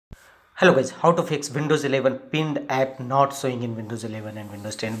Hello guys, how to fix Windows 11 pinned app not showing in Windows 11 and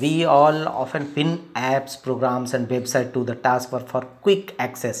Windows 10. We all often pin apps, programs and website to the taskbar for quick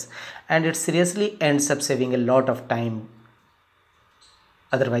access, and it seriously ends up saving a lot of time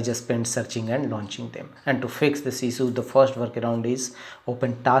otherwise just spent searching and launching them. And to fix this issue, the first workaround is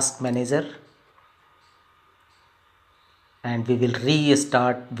open Task Manager and we will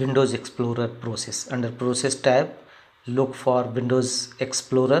restart Windows Explorer process. Under Process tab, look for Windows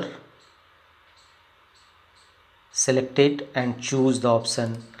Explorer. Select it and choose the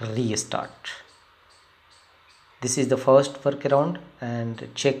option restart. This is the first workaround, and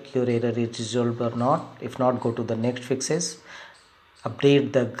check your error is resolved or not. If not, go to the next fixes.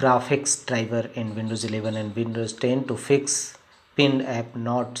 Update the graphics driver in Windows 11 and Windows 10 to fix pinned app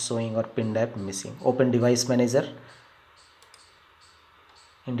not showing or pinned app missing. Open Device Manager.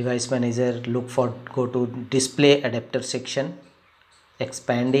 In Device Manager, go to Display Adapter section,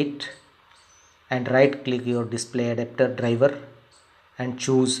 expand it and right click your display adapter driver and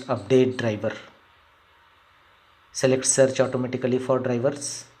choose update driver. Select search automatically for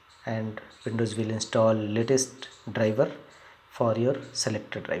drivers and Windows will install latest driver for your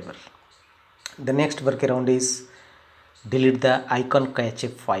selected driver. The next workaround is delete the icon cache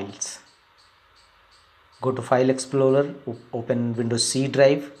files. Go to File Explorer, open Windows C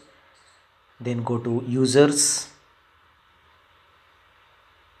drive, then go to Users,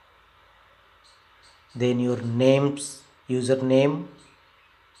 then your username,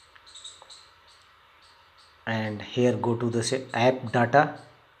 and here go to the app data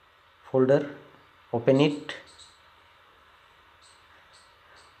folder, open it,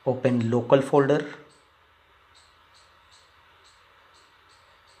 open local folder,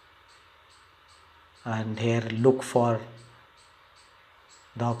 and here look for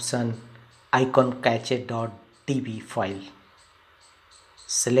the option iconcache.db file.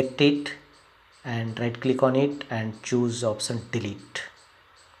 Select it and right click on it and choose option delete.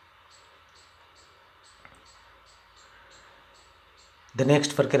 The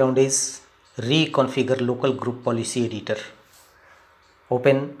next workaround is reconfigure local group policy editor.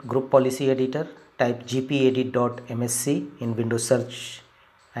 Open group policy editor, type gpedit.msc in Windows search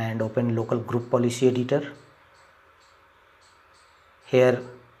and open local group policy editor. Here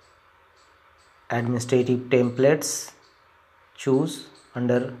administrative templates, choose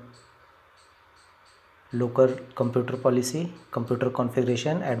under local computer policy, computer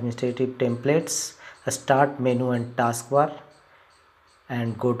configuration, administrative templates, start menu and taskbar,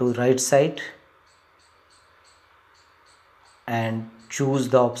 and go to right side and choose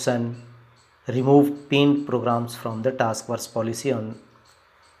the option remove pinned programs from the taskbar's policy on,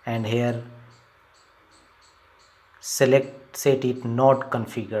 and here select set it not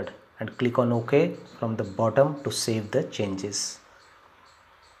configured and click on OK from the bottom to save the changes.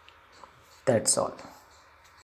 That's all.